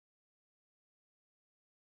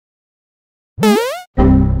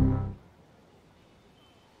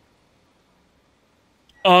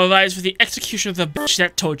All rise for the execution of the bitch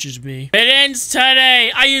that tortures me. It ends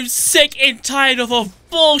today. I am sick and tired of her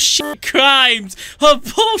bullshit crimes. Her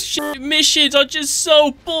bullshit missions are just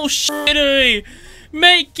so bullshittery.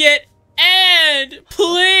 Make it end,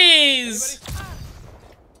 please.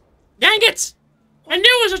 Dang it! I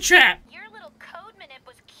knew it was a trap. Your little code minute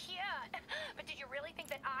was cute. But did you really think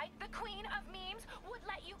that I, the queen of memes, would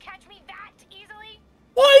let you catch me that easily?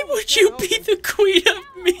 Why would you be the queen of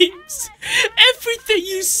memes? Everything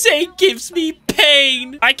you say gives me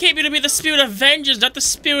pain. I came here to be the spirit of vengeance, not the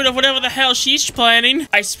spirit of whatever the hell she's planning.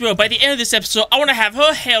 I swear, by the end of this episode, I want to have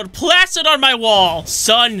her held plastered on my wall.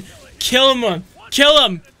 Son, kill him. Kill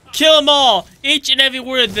him. Kill them all. Each and every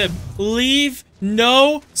one of them. Leave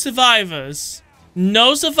no survivors.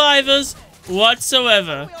 No survivors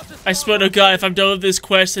whatsoever. I swear to God, if I'm done with this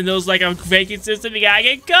quest and there's like a vacant system, I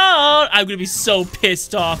get gone, I'm gonna be so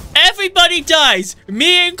pissed off. Everybody dies,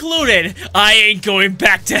 me included. I ain't going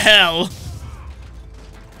back to hell.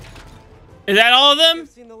 Is that all of them?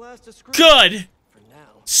 Good.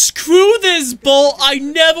 Screw this bull. I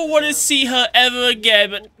never want to see her ever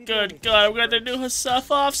again, but good God, I'm gonna do her stuff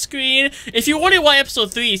off screen. If you're wondering why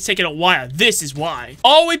episode 3 is taking a while, this is why.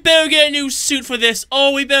 Oh, we better get a new suit for this.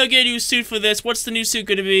 Oh, we better get a new suit for this. What's the new suit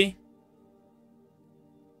gonna be?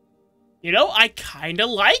 You know, I kinda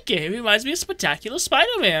like it. It reminds me of Spectacular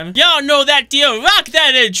Spider-Man. Y'all know that deal. Rock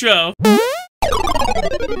that intro.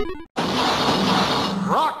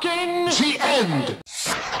 Rocking the end.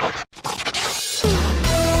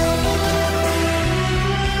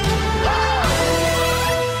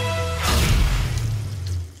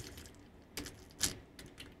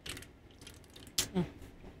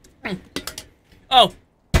 Oh,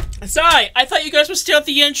 sorry. I thought you guys were still at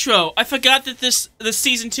the intro. I forgot that the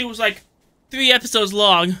season 2 was like 3 episodes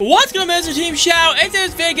long. What's going on, Mr. Team Shout? It's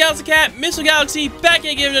this Van Galaxy Cat, Mr. Galaxy, back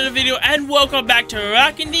again with another video, and welcome back to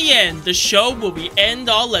Rockin' the End, the show where we end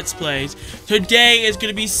all Let's Plays. Today is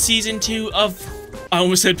going to be season 2 of... I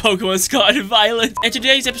almost said Pokemon Scarlet and Violet. In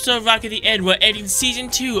today's episode of Rock at the End, we're ending Season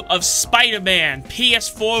 2 of Spider-Man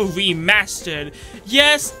PS4 Remastered.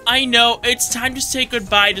 Yes, I know, it's time to say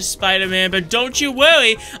goodbye to Spider-Man, but don't you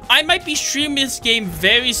worry, I might be streaming this game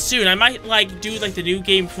very soon. I might, like, do, like, the New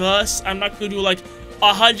Game Plus. I'm not gonna do, like,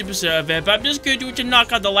 100% of it, but I'm just gonna do it to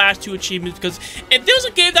knock out the last 2 achievements, because if there's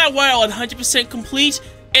a game that I want 100% complete,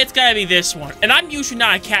 it's gotta be this one. And I'm usually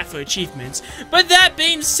not a cat for achievements. But that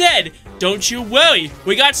being said, don't you worry.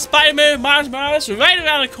 We got Spider-Man Miles Morales right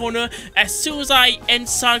around the corner as soon as I end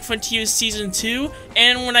Sonic Frontiers Season 2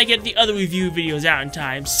 and when I get the other review videos out in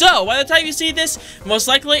time. So, by the time you see this, most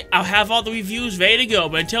likely I'll have all the reviews ready to go.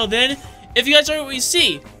 But until then, if you guys like what you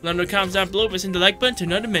see, let me know in the comments down below, press the like button to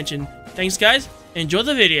not to mention. Thanks guys, enjoy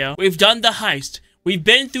the video. We've done the heist. We've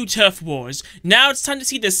been through tough wars. Now it's time to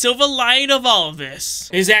see the silver lining of all of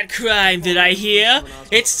this. Is that crime that I hear?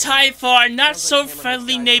 It's time for our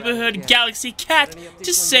not-so-friendly neighborhood Galaxy Cat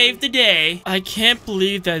to save the day. I can't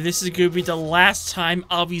believe that this is going to be the last time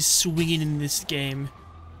I'll be swinging in this game.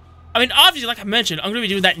 I mean, obviously, like I mentioned, I'm going to be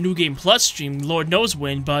doing that New Game Plus stream, Lord knows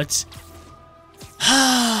when, but...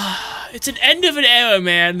 it's an end of an era,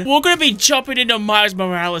 man. We're going to be jumping into Miles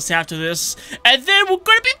Morales after this, and then we're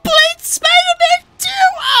going to be playing Spider-Man 2!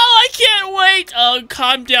 Oh, I can't wait! Oh,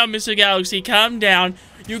 calm down, Mr. Galaxy, calm down.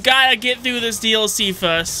 You gotta get through this DLC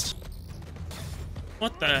first.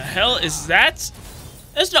 What the hell is that?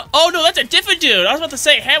 That's no- oh no, that's a different dude! I was about to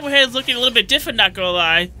say, Hammerhead's looking a little bit different, not gonna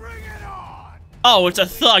lie. Bring it on. Oh, it's a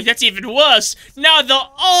thug, that's even worse! Now they're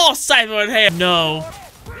all Cyborg Ham- no.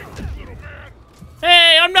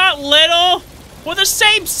 Hey, I'm not little! We're the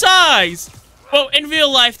same size! Well, in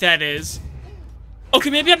real life, that is.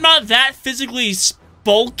 Okay, maybe I'm not that physically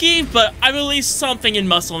bulky, but I'm at least something in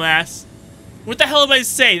muscle mass. What the hell am I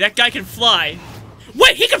saying? That guy can fly.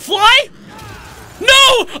 Wait, he can fly?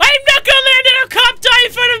 No! I'm not gonna land in a cop die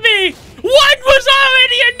in front of me! One was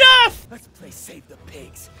already enough! Let's play Save the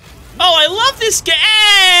Pigs. Oh, I love this game!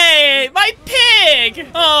 Hey, my pig!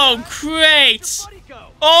 Oh, great!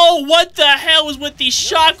 Oh, what the hell was with these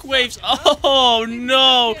shockwaves? Oh,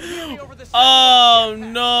 no. Oh,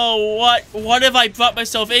 no. What have I brought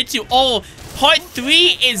myself into? Oh, part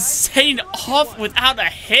 3 is setting off without a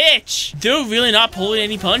hitch. They're really not pulling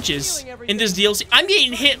any punches in this DLC. I'm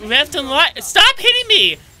getting hit left and right. Stop hitting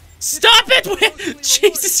me. Stop it!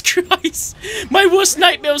 Jesus Christ! My worst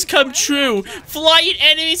nightmares come true! Flying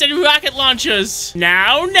enemies and rocket launchers!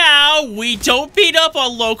 Now, we don't beat up our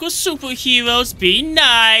local superheroes. Be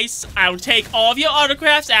nice. I'll take all of your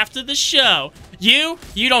autographs after the show. You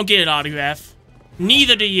don't get an autograph.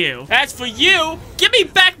 Neither do you. As for you, give me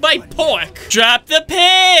back my pork! Drop the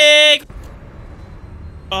pig!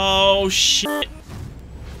 Oh, shit.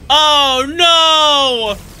 Oh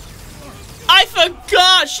no! I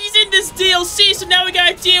forgot! She's in this DLC, so now we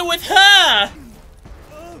gotta deal with her!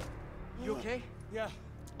 You okay? Yeah.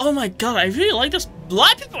 Oh my god, I really like this. A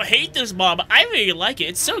lot of people hate this mod, but I really like it.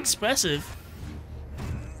 It's so expressive.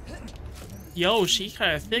 Yo, she's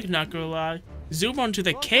kinda thick, not gonna lie. Zoom onto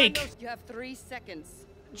the cake. You have 3 seconds.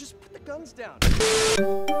 Just put the guns down.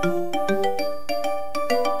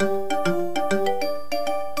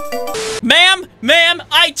 Ma'am,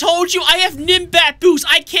 I told you I have Nimbat boost.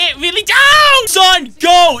 I can't really. Ow! Son,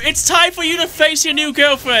 go! It's time for you to face your new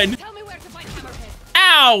girlfriend. Tell me where to find Hammerhead.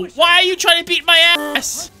 Ow! Why are you trying to beat my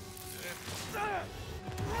ass?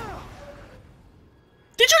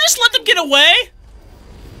 Did you just let them get away?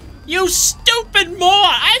 You stupid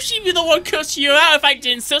moron! I should be the one cursing you out if I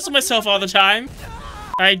didn't censor myself all the time.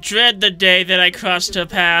 I dread the day that I crossed her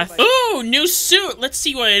path. Ooh, new suit. Let's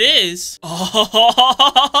see what it is.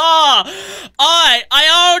 Oh,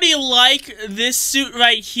 I already like this suit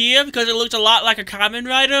right here because it looked a lot like a Kamen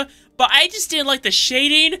Rider, but I just didn't like the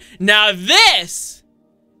shading. Now this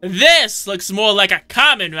looks more like a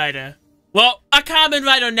Kamen Rider. Well, a Kamen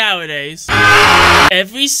Rider nowadays.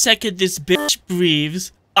 Every second this bitch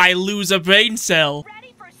breathes, I lose a brain cell.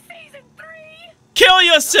 Ready for season 3? Kill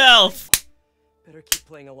yourself! Better keep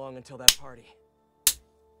playing along until that party.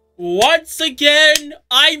 Once again,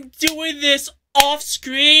 I'm doing this off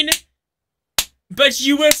screen, but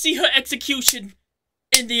you will see her execution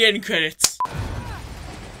in the end credits. No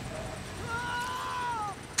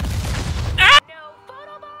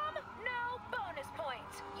photobomb, no bonus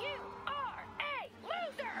points. You are a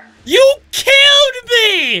loser. You killed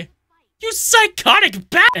me! You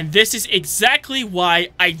psychotic bat! And this is exactly why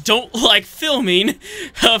I don't like filming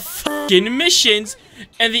her fucking missions.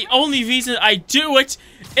 And the only reason I do it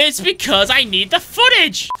is because I need the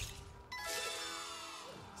footage!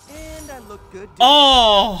 And I look good.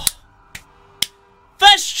 Oh!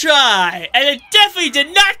 First try! And it definitely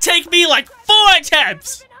did not take me like 4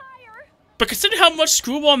 attempts! But consider how much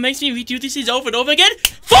Screwball makes me redo these scenes over and over again.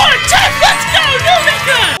 4 attempts! Let's go!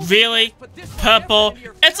 Eureka! Really? Purple?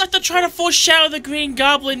 It's like they're trying to foreshadow the Green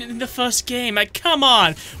Goblin in the first game. Like, come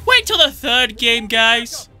on. Wait till the 3rd game,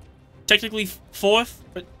 guys. Technically 4th,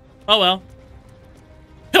 but oh well.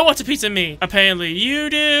 Who wants a piece of me? Apparently you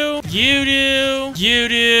do. You do. You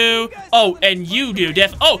do. Oh, and you do.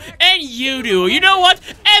 Oh, and you do. You know what?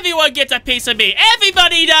 Everyone gets a piece of me.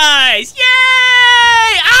 Everybody dies.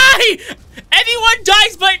 Yay! Everyone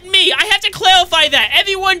dies but me. I have to clarify that.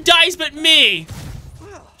 Everyone dies but me.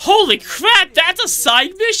 Holy crap, that's a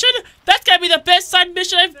side mission? That's gotta be the best side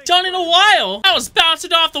mission I've done in a while. I was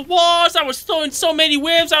bouncing off the walls. I was throwing so many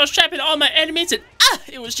whips. I was trapping all my enemies and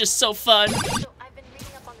it was just so fun. So I've been reading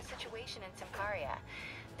up on the situation in Simcaria.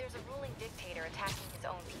 There's a ruling dictator attacking his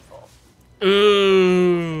own people.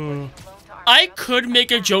 Ooh. I could make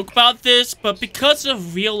a joke about this, but because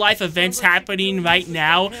of real-life events happening right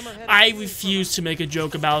now, I refuse to make a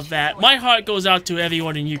joke about that. My heart goes out to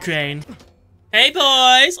everyone in Ukraine. Hey,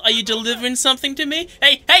 boys! Are you delivering something to me?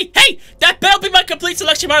 Hey! That bell be my complete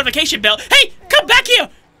selection modification bell! Hey! Come back here!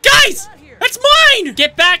 Guys! That's mine!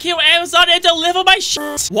 Get back here, Amazon, and deliver my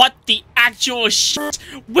shit! What the actual shit?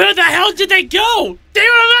 Where the hell did they go? They were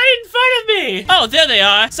right in front of me! Oh, there they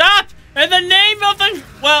are. Stop! In the name of the...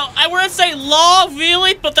 Well, I wouldn't say law,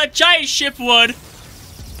 really, but the giant ship would.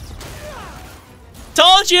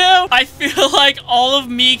 Told you! I feel like all of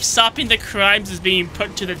me stopping the crimes is being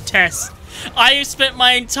put to the test. I have spent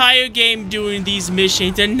my entire game doing these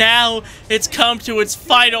missions, and now it's come to its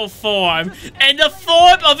final form. In the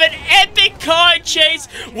form of an epic car chase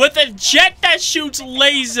with a jet that shoots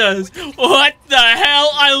lasers. What the hell?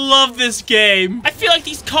 I love this game. I feel like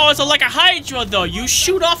these cars are like a Hydra, though. You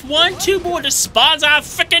shoot off 1, 2 more, it spawns out of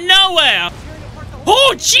freaking nowhere.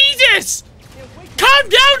 Oh, Jesus! Calm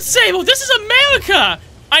down, Sable. This is America.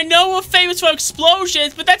 I know we're famous for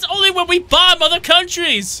explosions, but that's only when we bomb other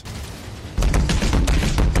countries.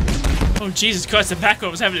 Oh, Jesus Christ, the back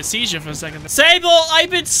row was having a seizure for a second. Sable,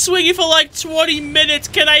 I've been swinging for like 20 minutes.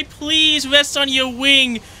 Can I please rest on your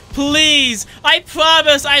wing? Please. I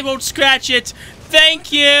promise I won't scratch it.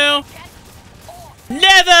 Thank you.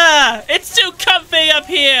 Never! It's too comfy up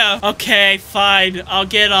here. Okay, fine. I'll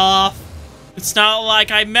get off. It's not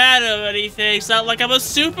like I'm mad or anything. It's not like I'm a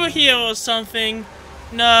superhero or something.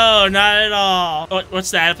 No, not at all.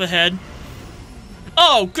 What's that up ahead?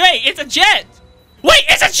 Oh, great. It's a jet. Wait,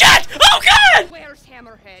 it's a jet! Oh, God! Where's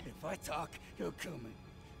Hammerhead? If I talk, he'll coming.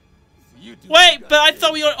 You do. Wait, but I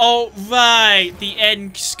thought we were... Oh, right. The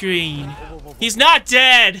end screen. He's not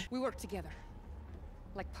dead. We work together.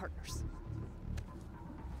 Like partners.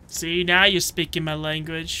 See, now you're speaking my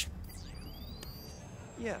language.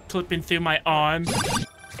 Yeah. clipping through my arm.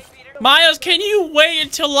 Miles, can you wait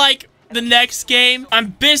until, like, the next game? I'm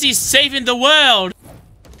busy saving the world.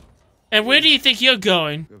 And where do you think you're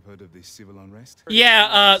going? You've heard of the civil unrest?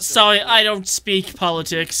 Yeah, sorry, I don't speak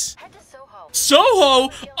politics. Head to Soho. Soho?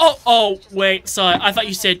 Oh, wait, sorry, I thought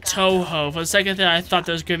you said Toho. For a second there, I thought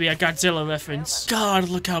there was gonna be a Godzilla reference. God,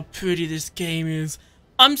 look how pretty this game is.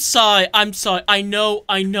 I'm sorry, I know.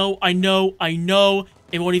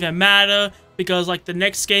 It won't even matter, because, like, the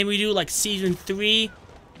next game we do, like, Season 3,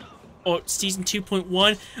 or Season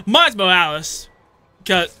 2.1, Miles Morales,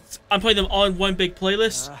 because I'm putting them all in one big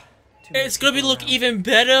playlist. It's gonna look even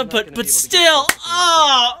better, but still,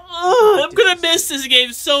 I'm gonna miss this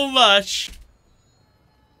game so much.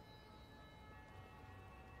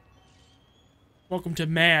 Welcome to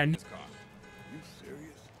man.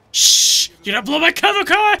 Shh! Did I blow my cover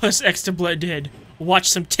car? Press X to blend in. Watch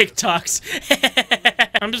some TikToks.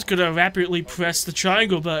 I'm just gonna rapidly press the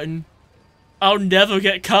triangle button. I'll never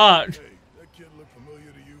get caught. Hey, that kid look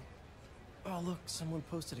familiar to you? Oh, look, someone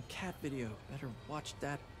posted a cat video. Better watch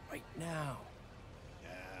that right now. Yeah,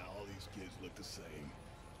 all these kids look the same.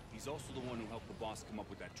 He's also the one who helped the boss come up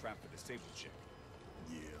with that trap for the Sable chick.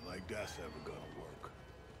 Yeah, like that's ever gonna work.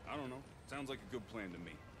 I don't know. Sounds like a good plan to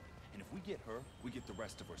me. And if we get her, we get the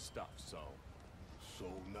rest of her stuff, so... So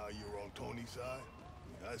now you're on Tony's side?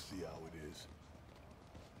 Yeah, I see how it is.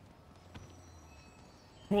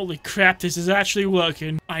 Holy crap, this is actually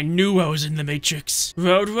working. I knew I was in the Matrix.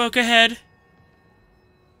 Road work ahead.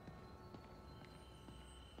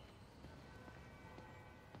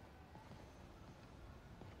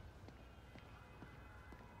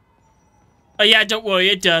 Oh yeah, don't worry,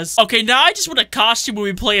 it does. Okay, now I just want a costume when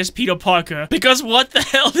we play as Peter Parker. Because what the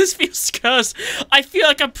hell, this feels cursed. I feel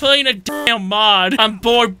like I'm playing a damn mod. I'm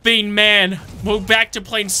bored being man. We're back to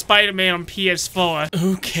playing Spider-Man on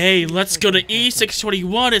PS4. Okay, let's go to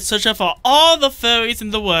E621 and search out for all the furries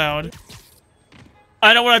in the world.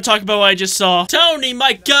 I don't want to talk about what I just saw. Tony,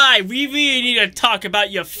 my guy, we really need to talk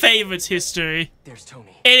about your favorites history. There's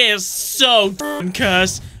Tony. It is so damn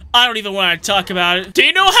cursed. I don't even want to talk about it. Do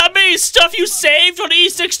you know how many stuff you saved on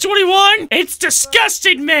E621? It's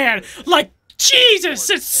disgusting, man. Like, Jesus,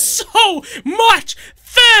 it's so much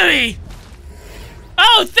furry.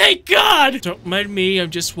 Oh, thank God. Don't mind me, I'm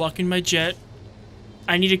just walking my jet.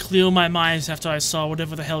 I need to clear my mind after I saw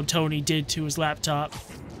whatever the hell Tony did to his laptop.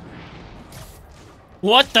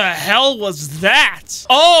 What the hell was that?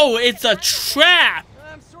 Oh, it's a trap.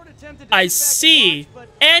 I'm sort of tempted to I get back to see. lunch, but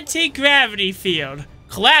Anti-gravity field.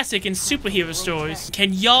 Classic in superhero stories.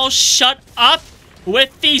 Can y'all shut up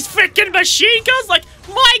with these freaking machine guns? Like,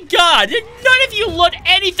 my God, did none of you learn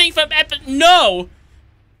anything from No!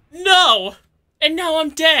 No! And now I'm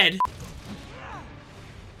dead.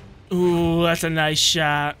 Ooh, that's a nice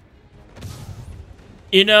shot.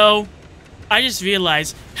 You know, I just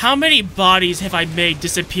realized, how many bodies have I made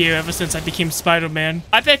disappear ever since I became Spider-Man?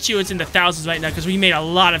 I bet you it's in the thousands right now because we made a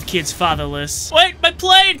lot of kids fatherless. Wait, my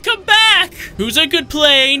plane, come back! Who's a good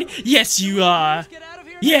plane? Yes, you are. get out of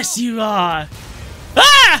here Yes, you are.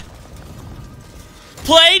 Ah!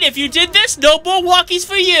 Plane, if you did this, no more walkies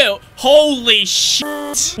for you. Holy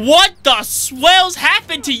shit. What the swells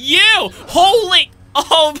happened to you? Holy...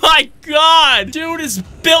 Oh my God. Dude is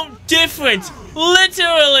built different.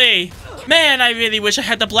 Literally. Man, I really wish I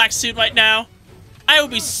had the black suit right now. I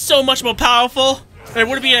would be so much more powerful. I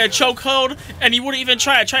wouldn't be in a chokehold, and he wouldn't even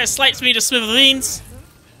try to slice me to smithereens.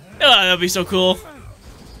 Oh, that'd be so cool.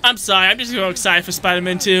 I'm sorry, I'm just so excited for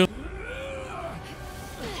Spider-Man 2.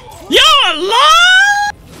 You're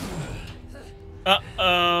alive!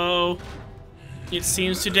 Uh-oh. It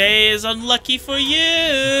seems today is unlucky for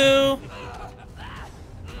you.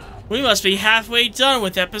 We must be halfway done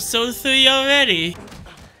with episode 3 already.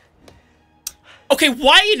 Okay,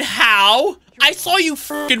 why and how? I saw you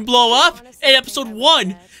fucking blow up in episode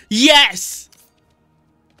 1. Yes!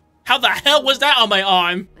 How the hell was that on my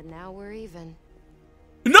arm? But now we're even.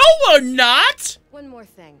 No, we're not! One more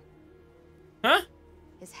thing. Huh?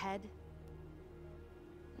 His head,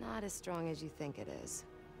 not as strong as you think it is.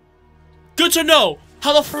 Good to know.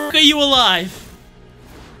 How the fuck are you alive?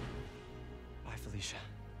 Bye, Felicia.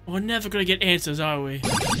 We're never gonna get answers, are we?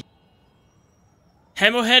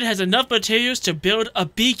 Hammerhead has enough materials to build a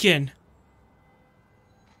beacon.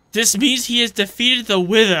 This means he has defeated the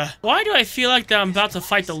Wither. Why do I feel like that I'm about to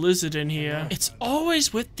fight the lizard in here? It's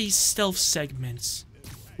always with these stealth segments.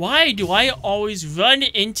 Why do I always run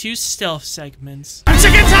into stealth segments? I'm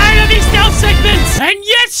sick and tired of these stealth segments! And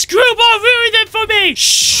yet Screwball ruined them for me!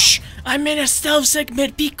 Shh! I'm in a stealth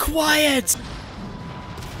segment, be quiet!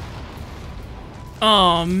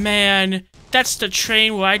 Oh man. That's the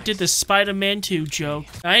train where I did the Spider-Man 2 joke.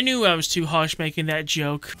 I knew I was too harsh making that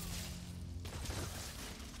joke.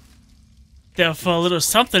 Therefore, a little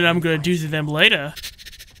something I'm gonna do to them later.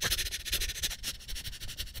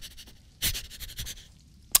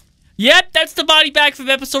 Yep, that's the body bag from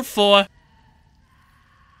episode 4.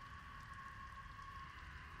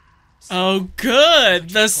 Oh, good.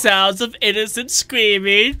 The sounds of innocent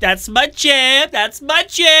screaming. That's my jam. That's my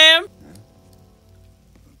jam.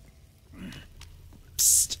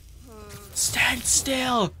 Psst. Stand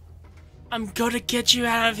still. I'm gonna get you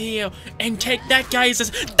out of here and take that guy who says,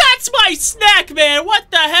 "That's my snack, man! What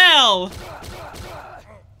the hell?"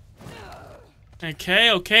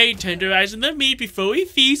 Okay, tenderizing the meat before we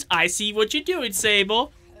feast. I see what you're doing,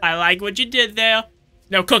 Sable. I like what you did there.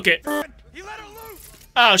 Now cook it.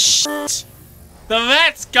 Oh, shit. The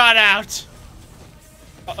rats got out.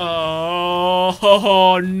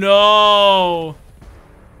 Oh, no.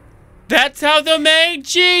 That's how they're made?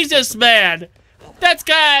 Jesus, man. That's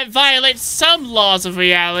gotta violate some laws of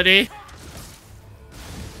reality.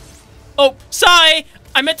 Oh, sorry.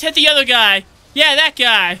 I meant to hit the other guy. Yeah, that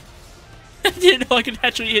guy. I didn't know I could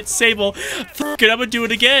actually hit Sable. Fuck it, I'm gonna do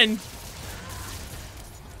it again.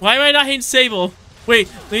 Why am I not hitting Sable? Wait,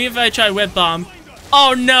 let me if I try Web Bomb.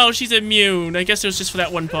 Oh no, she's immune. I guess it was just for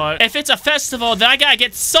that one part. If it's a festival, then I gotta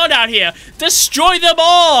get Sun out here. Destroy them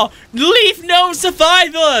all! Leave no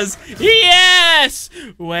survivors! Yes!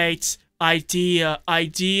 Wait. Idea.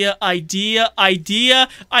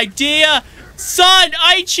 Sun,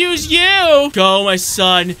 I choose you! Go, my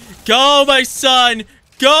son. Go, my son.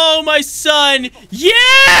 Go, my son.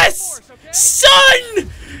 Yes! Sun!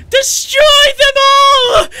 Destroy them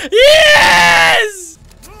all! Yes!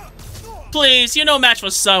 Please, you're no match for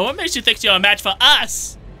Sun. What makes you think you're a match for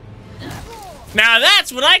us? Now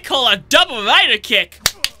that's what I call a double rider kick.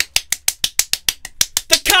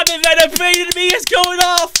 The Kamen Rider brain in me is going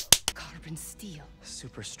off. Carbon steel.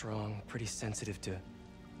 Super strong, pretty sensitive to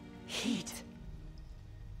heat.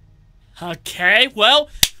 Okay, well,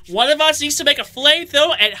 one of us needs to make a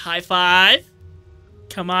flamethrower and high five.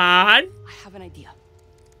 Come on. I have an idea.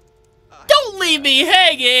 Don't leave me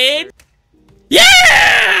hanging.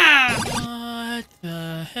 Yeah! What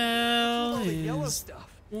the hell is...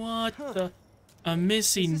 What the... A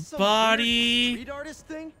missing body? Street artist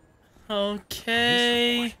thing?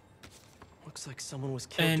 Okay. Looks like someone was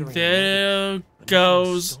killed And during there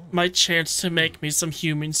goes my chance to make me some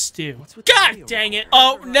human stew. What's with the God video? dang it!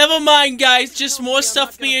 Oh, never mind, guys. Just more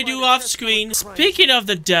stuff for me to do off screen. Speaking of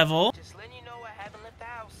the devil... Just letting you know I haven't left the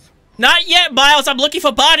house. Not yet, Miles. I'm looking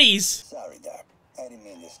for bodies. Sorry, Doc. I didn't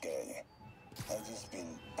mean to scare you. I've just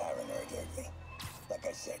been paranoid lately. Like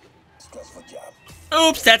I said, stressful job.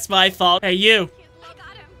 Oops, that's my fault. Hey, you. I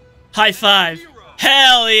got him. High five.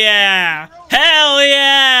 Hell yeah! Hell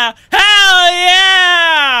yeah! Hell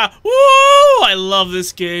yeah! Woo! I love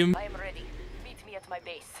this game. I am ready. Meet me at my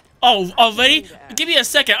base. Oh, already? Give me a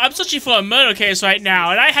second. I'm searching for a murder case right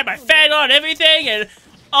now, and I had my fan on and everything, and...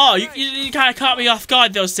 Oh, you kind of caught me off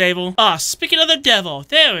guard, though, Sable. Ah, speaking of the devil,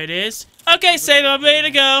 there it is. Okay, Sable, I'm ready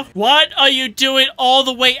to go. What are you doing all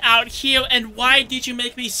the way out here, and why did you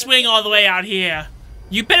make me swing all the way out here?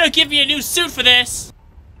 You better give me a new suit for this.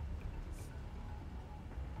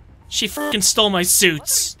 She f***ing stole my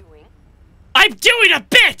suits. I'm doing a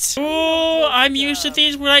bit! Ooh, I'm used to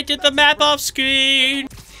these when I did the map off screen.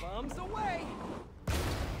 Bombs away.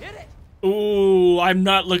 Hit it. Ooh, I'm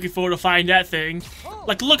not looking forward to finding that thing.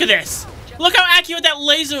 Like, look at this. Look how accurate that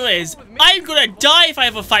laser is. I'm gonna die if I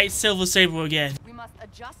ever fight Silver Sable again. We must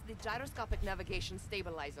adjust the gyroscopic navigation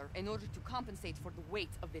stabilizer in order to compensate for the weight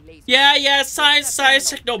of the laser. Yeah, science,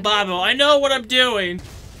 techno babble. I know what I'm doing.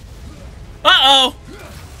 Uh-oh.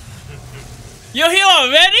 You're here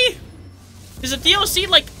already? Is the DLC,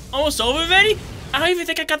 like, almost over already? I don't even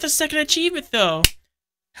think I got the second achievement, though.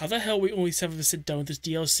 How the hell are we only 7 of us done with this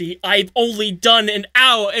DLC? I've only done an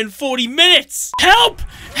hour and 40 minutes! Help!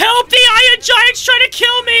 Help! The Iron Giant's trying to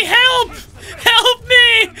kill me! Help! Help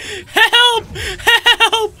me! Help!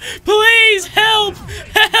 Help! Please, help!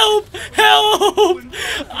 Help! Help!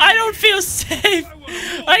 I don't feel safe!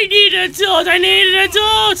 I need an adult! I need an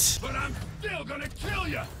adult! But I'm still gonna kill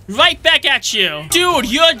you! Right back at you! Dude,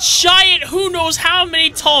 you're a giant who knows how many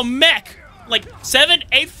tall mech! Like 7,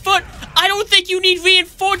 8 foot? I don't think you need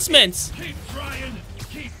reinforcements! Keep trying,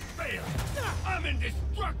 keep failing. I'm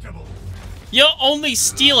indestructible! Your only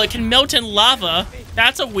steel, it can melt in lava.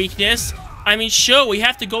 That's a weakness. I mean, sure, we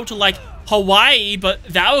have to go to, like, Hawaii, but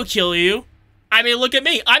that will kill you. I mean, look at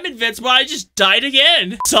me. I'm invincible. I just died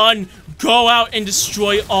again. Son, go out and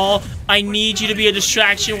destroy all. I need you to be a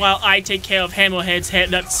distraction while I take care of Hammerhead's head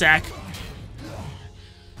nutsack.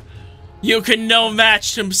 You can no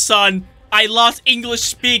match him, son. I lost English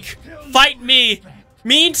speak. Fight me.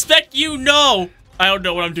 Me inspect you, no. I don't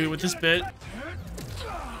know what I'm doing with this bit.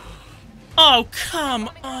 Oh, come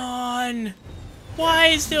on. Why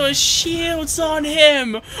is there shields on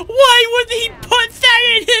him? Why would he put that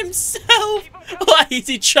in himself? Why is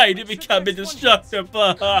he trying to become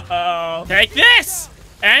indestructible? Take this!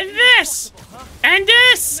 And this! And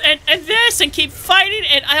this! And this! And keep fighting,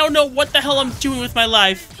 and I don't know what the hell I'm doing with my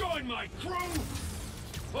life. Join my crew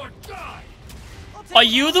or die. Are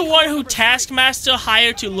you the one who Taskmaster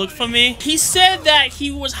hired to look for me? He said that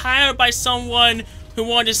he was hired by someone who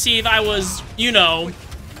wanted to see if I was, you know,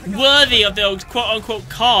 worthy of their quote-unquote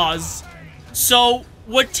cause. So,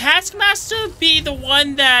 would Taskmaster be the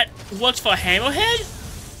one that worked for Hammerhead?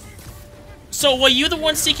 So, were you the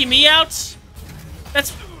one seeking me out?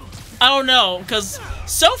 That's... I don't know, because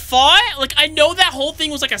so far, like, I know that whole thing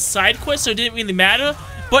was like a side quest, so it didn't really matter,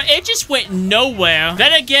 but it just went nowhere.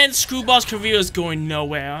 Then again, Screwball's career is going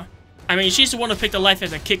nowhere. I mean, she's the one who picked a life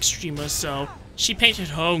as a kick streamer, so she painted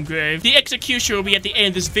her own grave. The execution will be at the end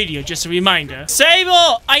of this video, just a reminder.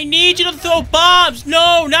 Sable, I need you to throw bombs!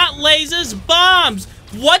 No, not lasers, bombs!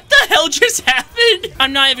 What the hell just happened?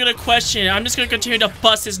 I'm not even gonna question it. I'm just gonna continue to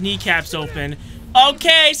bust his kneecaps open.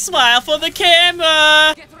 Okay, smile for the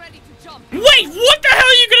camera! Get ready to jump. Wait, what the hell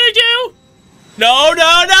are you gonna do? No,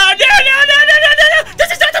 no, no, no, no, no, no, no, no, no!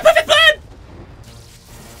 This is not the perfect plan!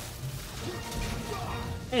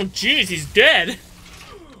 Oh, jeez, he's dead.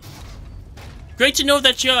 Great to know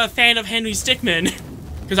that you're a fan of Henry Stickmin.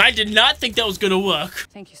 Because I did not think that was gonna work.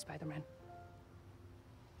 Thank you, Spider-Man.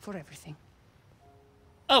 For everything.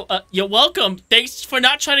 Oh, you're welcome. Thanks for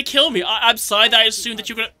not trying to kill me. I'm sorry that I assumed that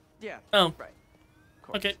you were gonna... Yeah. Oh. Right.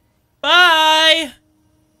 Okay. Bye!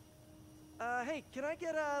 Hey, can I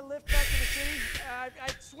get a lift back to the city?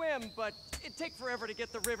 I'd swim, but it'd take forever to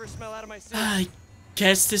get the river smell out of my suit. I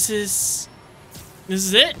guess this is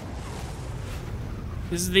it.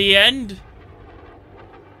 This is the end.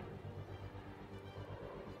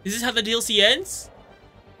 Is this how the DLC ends?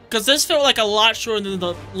 Because this felt like a lot shorter than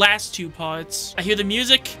the last two parts. I hear the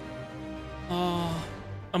music. Oh,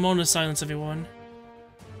 I'm on to silence, everyone.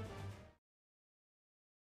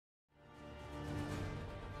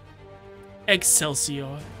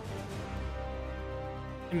 Excelsior.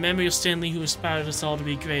 In memory of Stanley, who inspired us all to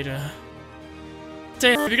be greater.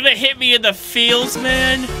 Damn, you're gonna hit me in the feels,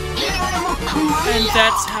 man. And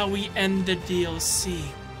that's how we end the DLC.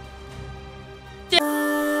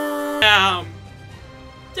 Damn.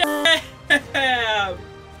 Damn.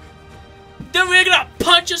 Then we're gonna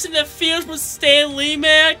punch us in the feels with Stan Lee,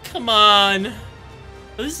 man? Come on. Well,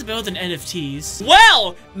 this is better than NFTs.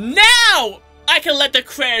 Well, now I can let the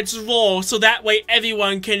credits roll so that way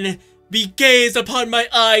everyone can be gazed upon my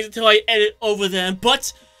eyes until I edit over them.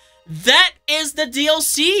 But that is the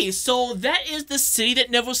DLC. So that is the city that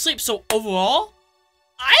never sleeps. So overall,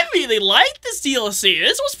 I really like this DLC.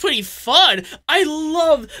 This was pretty fun. I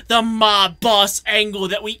love the mob boss angle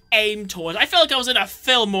that we aim towards. I felt like I was in a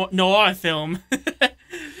film or noir film.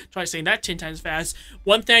 Try saying that 10 times fast.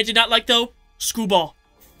 One thing I did not like though, Screwball.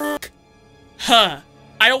 Huh.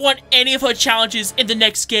 I don't want any of her challenges in the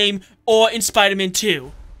next game or in Spider-Man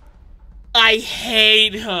 2. I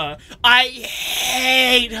hate her. I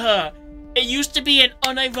hate her. It used to be an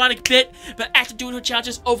unironic bit, but after doing her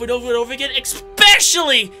challenges over and over and over again,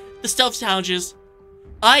 especially the stealth challenges,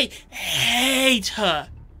 I hate her.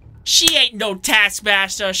 She ain't no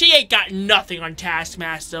Taskmaster. She ain't got nothing on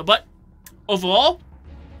Taskmaster, but overall,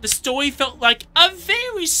 the story felt like a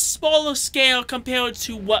very smaller scale compared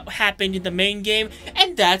to what happened in the main game,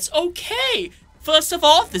 and that's okay. First of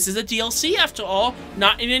all, this is a DLC after all,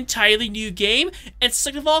 not an entirely new game, and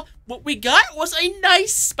second of all, what we got was a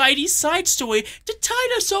nice Spidey side story to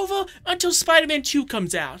tide us over until Spider-Man 2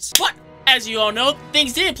 comes out. But, as you all know,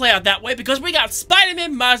 things didn't play out that way because we got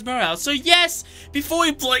Spider-Man Miles Morales. So yes, before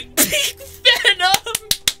we play Venom,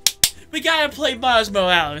 we gotta play Miles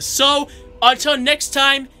Morales. So, until next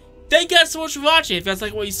time, thank you guys so much for watching. If you guys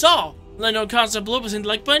like what you saw, let me know in the comments below, and the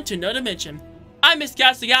like button to know to mention. I'm Mr.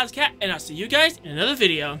 Galaxy Cat, and I'll see you guys in another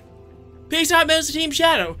video. Peace out, members of Team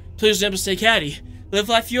Shadow. Please remember to stay catty. Live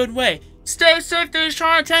life your own way. Stay safe through these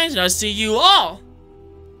trying times, and I'll see you all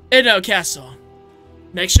in El Castle.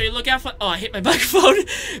 Make sure you look out for... Oh, I hit my microphone.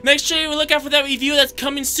 Make sure you look out for that review that's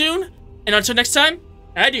coming soon. And until next time,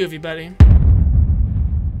 adieu, everybody.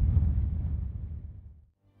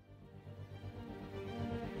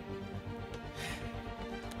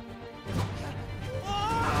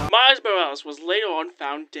 Miles Morales was later on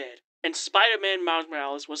found dead, and Spider-Man Miles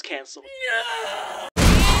Morales was cancelled. No!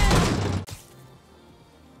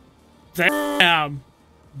 Damn.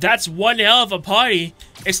 That's one hell of a party.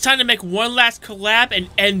 It's time to make one last collab and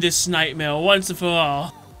end this nightmare once and for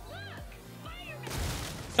all.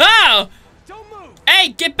 Oh! Don't move! Hey,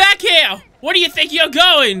 get back here! Where do you think you're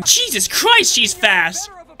going? Jesus Christ, she's fast!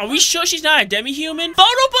 Are we sure she's not a demi-human?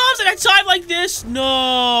 Photobombs at a time like this?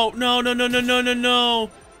 No. No, no, no, no, no, no, no.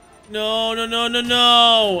 No, no, no, no,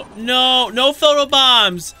 no. No, no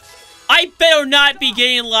photobombs. I better not be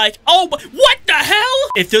getting like, oh, what the hell?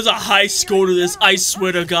 If there's a high score to this, I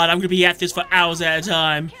swear to God, I'm gonna be at this for hours at a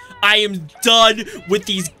time. I am done with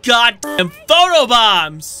these goddamn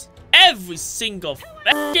photobombs. Every single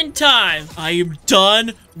fucking time. I am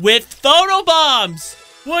done with photobombs.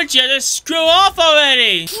 Would you just screw off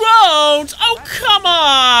already? Drones? Oh, come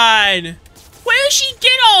on. Where does she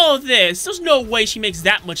get all of this? There's no way she makes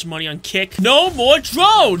that much money on Kick. No more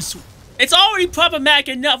drones. It's already problematic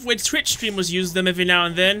enough when Twitch streamers use them every now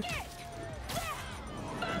and then.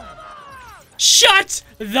 Shut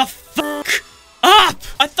the fuck up!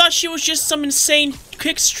 I thought she was just some insane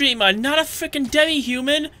Kick streamer, not a freaking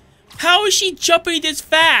demi-human. How is she jumping this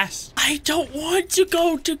fast? I don't want to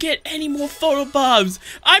go to get any more photobombs.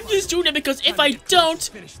 I'm just doing it because if I don't,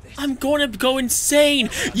 I'm going to go insane.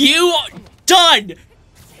 You are done.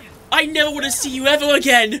 I never want to see you ever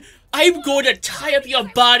again. I'm going to tie up your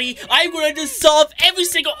body. I'm going to dissolve every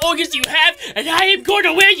single organ you have, and I am going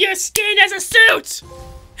to wear your skin as a suit.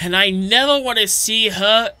 And I never want to see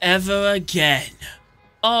her ever again.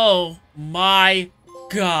 Oh my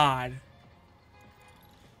God.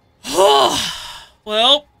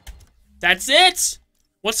 Well, that's it.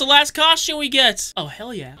 What's the last costume we get? Oh,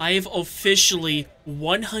 hell yeah. I have officially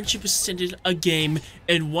 100%ed a game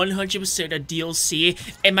and 100%ed a DLC,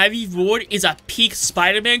 and my reward is a peak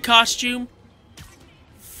Spider-Man costume?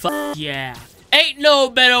 Fuck yeah. Ain't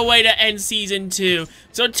no better way to end Season 2.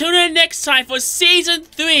 So tune in next time for Season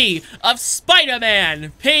 3 of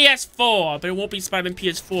Spider-Man PS4. But it won't be Spider-Man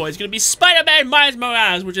PS4. It's gonna be Spider-Man Miles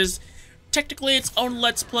Morales, which is technically its own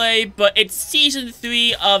Let's Play, but it's Season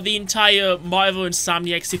 3 of the entire Marvel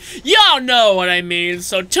Insomniac series. Y'all know what I mean,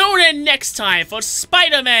 so tune in next time for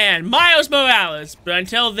Spider-Man Miles Morales. But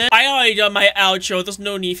until then, I already done my outro. There's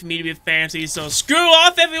no need for me to be fancy, so screw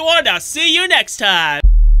off, everyone. I'll see you next time.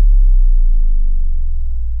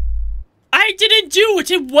 I didn't do it.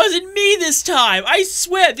 It wasn't me this time. I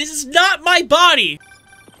swear, this is not my body.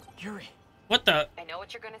 Yuri. What the? I know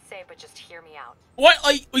what you're gonna say, but just hear me out. What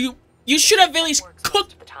are you? You should have at least Works most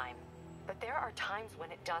cooked. of the time, but there are times when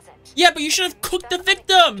it doesn't. Yeah, but you should have cooked the That's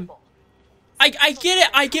victim. unacceptable. I get it.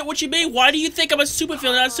 I get what you mean. Why do you think I'm a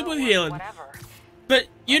supervillain, not a supervillain? Whatever. But,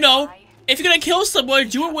 you know, if you're gonna kill someone,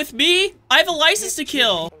 do it with me. I have a license to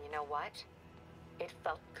kill. And you know what? It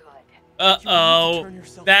felt good. Uh-oh.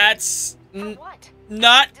 That's For what?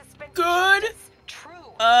 not Just spend good. justice, true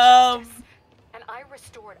Um. justice. And I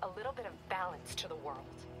restored a little bit of balance to the world.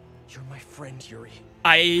 You're my friend, Yuri.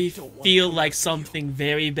 I feel like something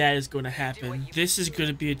very bad is going to happen. This is going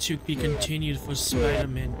to be a to be continued for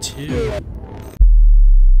Spider-Man 2.